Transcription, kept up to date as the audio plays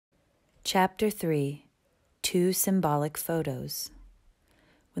Chapter 3. Two Symbolic Photos.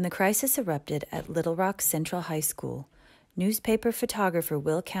 When the crisis erupted at Little Rock Central High School, newspaper photographer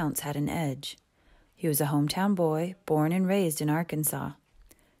Will Counts had an edge. He was a hometown boy, born and raised in Arkansas.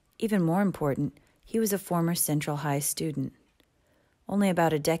 Even more important, he was a former Central High student. Only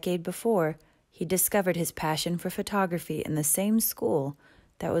about a decade before, he discovered his passion for photography in the same school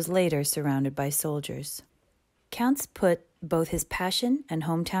that was later surrounded by soldiers. Counts put both his passion and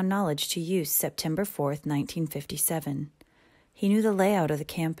hometown knowledge to use September 4th, 1957. He knew the layout of the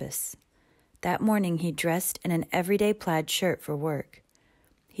campus. That morning he dressed in an everyday plaid shirt for work.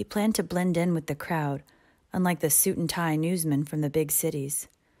 He planned to blend in with the crowd, unlike the suit-and-tie newsmen from the big cities.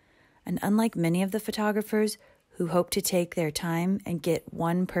 And unlike many of the photographers who hoped to take their time and get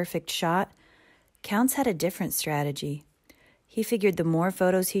one perfect shot, Counts had a different strategy. He figured the more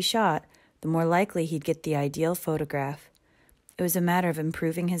photos he shot, the more likely he'd get the ideal photograph. It was a matter of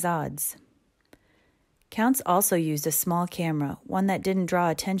improving his odds. Counts also used a small camera, one that didn't draw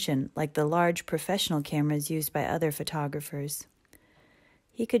attention like the large professional cameras used by other photographers.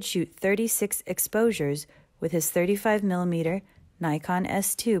 He could shoot 36 exposures with his 35mm Nikon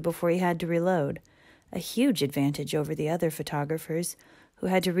S2 before he had to reload, a huge advantage over the other photographers who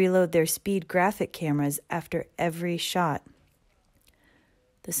had to reload their speed graphic cameras after every shot.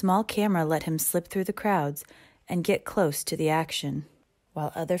 The small camera let him slip through the crowds and get close to the action.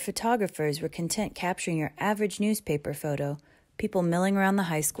 While other photographers were content capturing your average newspaper photo, people milling around the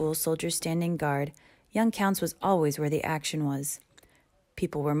high school, soldiers standing guard, young Counts was always where the action was.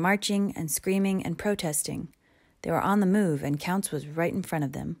 People were marching and screaming and protesting. They were on the move, and Counts was right in front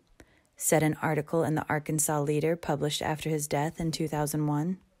of them, said an article in the Arkansas Leader published after his death in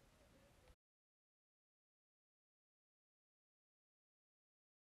 2001.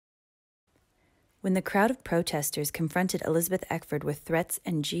 When the crowd of protesters confronted Elizabeth Eckford with threats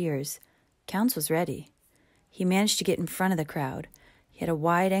and jeers, Counts was ready. He managed to get in front of the crowd. He had a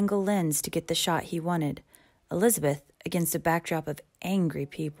wide-angle lens to get the shot he wanted, Elizabeth against a backdrop of angry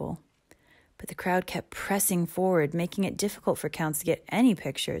people. But the crowd kept pressing forward, making it difficult for Counts to get any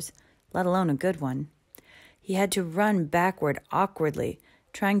pictures, let alone a good one. He had to run backward awkwardly,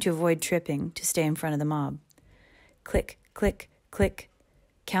 trying to avoid tripping to stay in front of the mob. Click, click, click.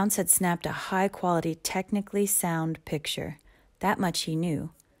 Counts had snapped a high-quality, technically sound picture. That much he knew.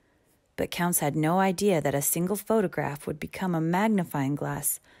 But Counts had no idea that a single photograph would become a magnifying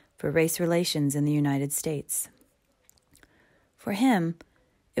glass for race relations in the United States. For him,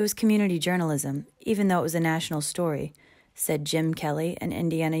 it was community journalism, even though it was a national story, said Jim Kelly, an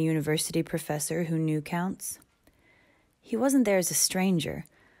Indiana University professor who knew Counts. He wasn't there as a stranger.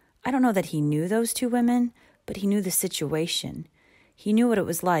 I don't know that he knew those two women, but he knew the situation. He knew what it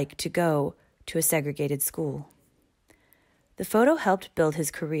was like to go to a segregated school. The photo helped build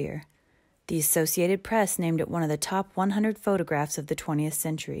his career. The Associated Press named it one of the top 100 photographs of the 20th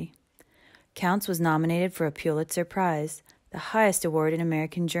century. Counts was nominated for a Pulitzer Prize, the highest award in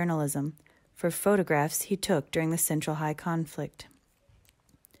American journalism, for photographs he took during the Central High conflict.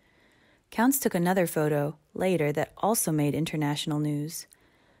 Counts took another photo later that also made international news.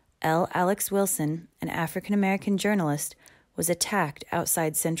 L. Alex Wilson, an African-American journalist, was attacked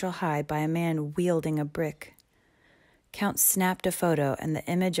outside Central High by a man wielding a brick. Counts snapped a photo, and the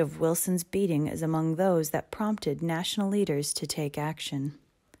image of Wilson's beating is among those that prompted national leaders to take action.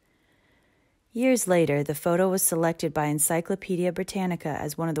 Years later, the photo was selected by Encyclopedia Britannica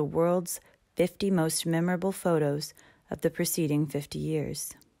as one of the world's 50 most memorable photos of the preceding 50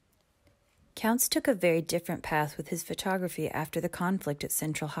 years. Counts took a very different path with his photography after the conflict at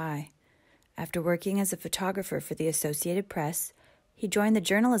Central High. After working as a photographer for the Associated Press, he joined the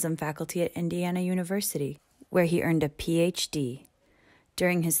journalism faculty at Indiana University, where he earned a Ph.D.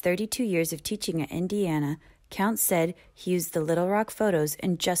 During his 32 years of teaching at Indiana, Counts said he used the Little Rock photos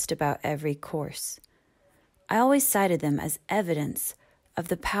in just about every course. I always cited them as evidence of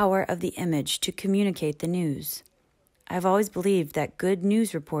the power of the image to communicate the news. I've always believed that good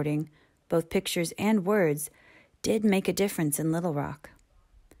news reporting, both pictures and words, did make a difference in Little Rock.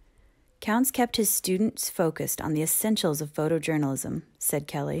 Counts kept his students focused on the essentials of photojournalism, said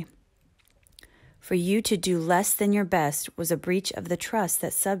Kelly. For you to do less than your best was a breach of the trust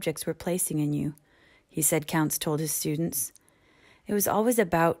that subjects were placing in you, he said Counts told his students. It was always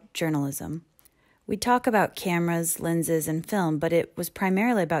about journalism. We'd talk about cameras, lenses, and film, but it was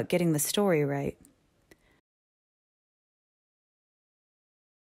primarily about getting the story right.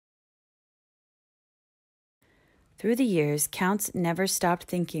 Through the years, Counts never stopped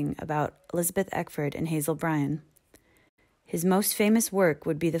thinking about Elizabeth Eckford and Hazel Bryan. His most famous work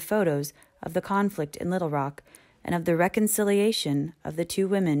would be the photos of the conflict in Little Rock, and of the reconciliation of the two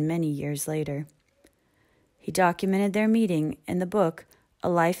women many years later. He documented their meeting in the book, A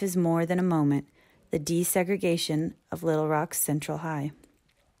Life is More Than a Moment, The Desegregation of Little Rock Central High.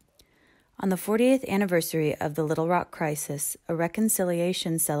 On the 40th anniversary of the Little Rock crisis, a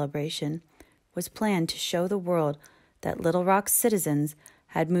reconciliation celebration was planned to show the world that Little Rock's citizens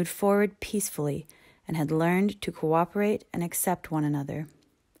had moved forward peacefully and had learned to cooperate and accept one another.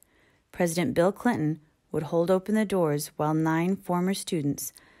 President Bill Clinton would hold open the doors while 9 former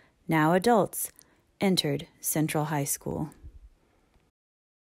students, now adults, entered Central High School.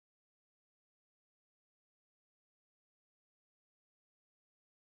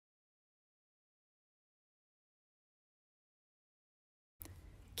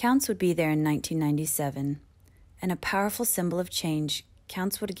 Counts would be there in 1997, and a powerful symbol of change,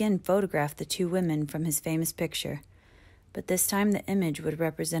 Counts would again photograph the two women from his famous picture, but this time the image would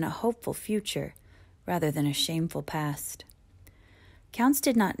represent a hopeful future rather than a shameful past. Counts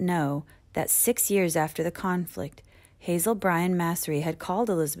did not know that 6 years after the conflict, Hazel Bryan Massery had called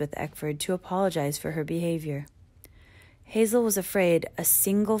Elizabeth Eckford to apologize for her behavior. Hazel was afraid a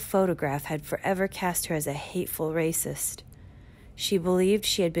single photograph had forever cast her as a hateful racist. She believed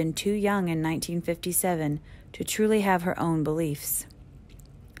she had been too young in 1957 to truly have her own beliefs.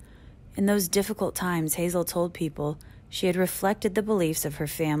 In those difficult times, Hazel told people she had reflected the beliefs of her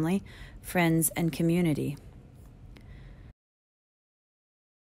family, friends, and community.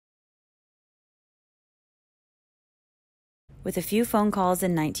 With a few phone calls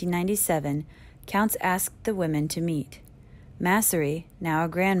in 1997, Counts asked the women to meet. Massery, now a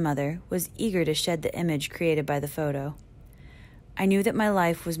grandmother, was eager to shed the image created by the photo. "I knew that my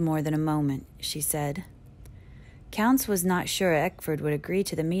life was more than a moment," she said. Counts was not sure Eckford would agree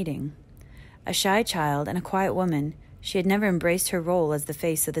to the meeting. A shy child and a quiet woman, she had never embraced her role as the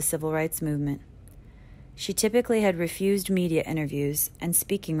face of the civil rights movement. She typically had refused media interviews and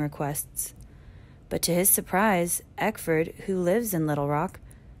speaking requests. But to his surprise, Eckford, who lives in Little Rock,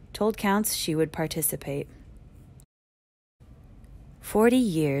 told Counts she would participate. 40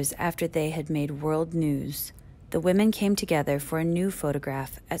 years after they had made world news, the women came together for a new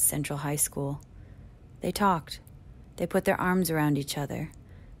photograph at Central High School. They talked. They put their arms around each other.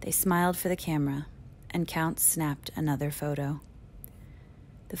 They smiled for the camera, and Counts snapped another photo.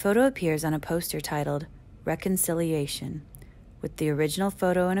 The photo appears on a poster titled Reconciliation, with the original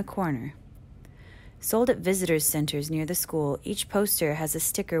photo in a corner. Sold at visitors' centers near the school, each poster has a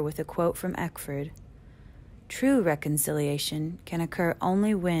sticker with a quote from Eckford. "True reconciliation can occur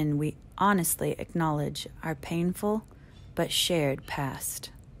only when we honestly acknowledge our painful but shared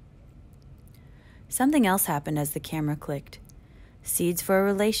past." Something else happened as the camera clicked. Seeds for a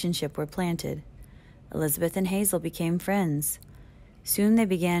relationship were planted. Elizabeth and Hazel became friends. Soon they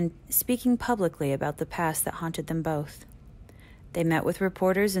began speaking publicly about the past that haunted them both. They met with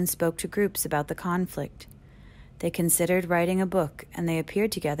reporters and spoke to groups about the conflict. They considered writing a book, and they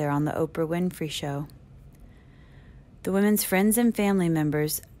appeared together on the Oprah Winfrey Show. The women's friends and family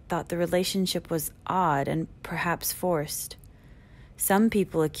members thought the relationship was odd and perhaps forced. Some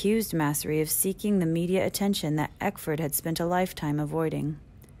people accused Massery of seeking the media attention that Eckford had spent a lifetime avoiding.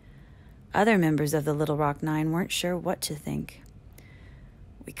 Other members of the Little Rock Nine weren't sure what to think.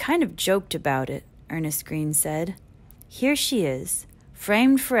 "We kind of joked about it," Ernest Green said. "Here she is,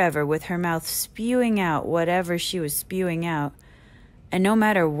 framed forever with her mouth spewing out whatever she was spewing out, and no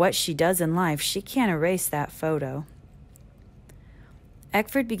matter what she does in life, she can't erase that photo."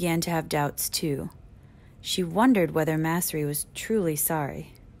 Eckford began to have doubts, too. She wondered whether Massery was truly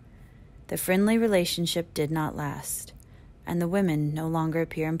sorry. The friendly relationship did not last, and the women no longer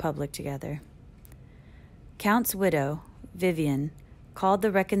appear in public together. Count's widow, Vivian, called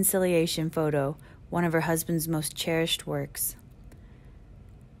the reconciliation photo one of her husband's most cherished works.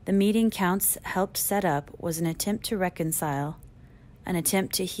 The meeting Counts helped set up was an attempt to reconcile, an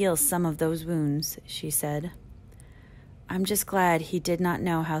attempt to heal some of those wounds, she said. "I'm just glad he did not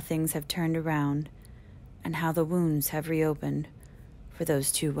know how things have turned around and how the wounds have reopened for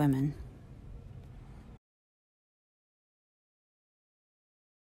those two women."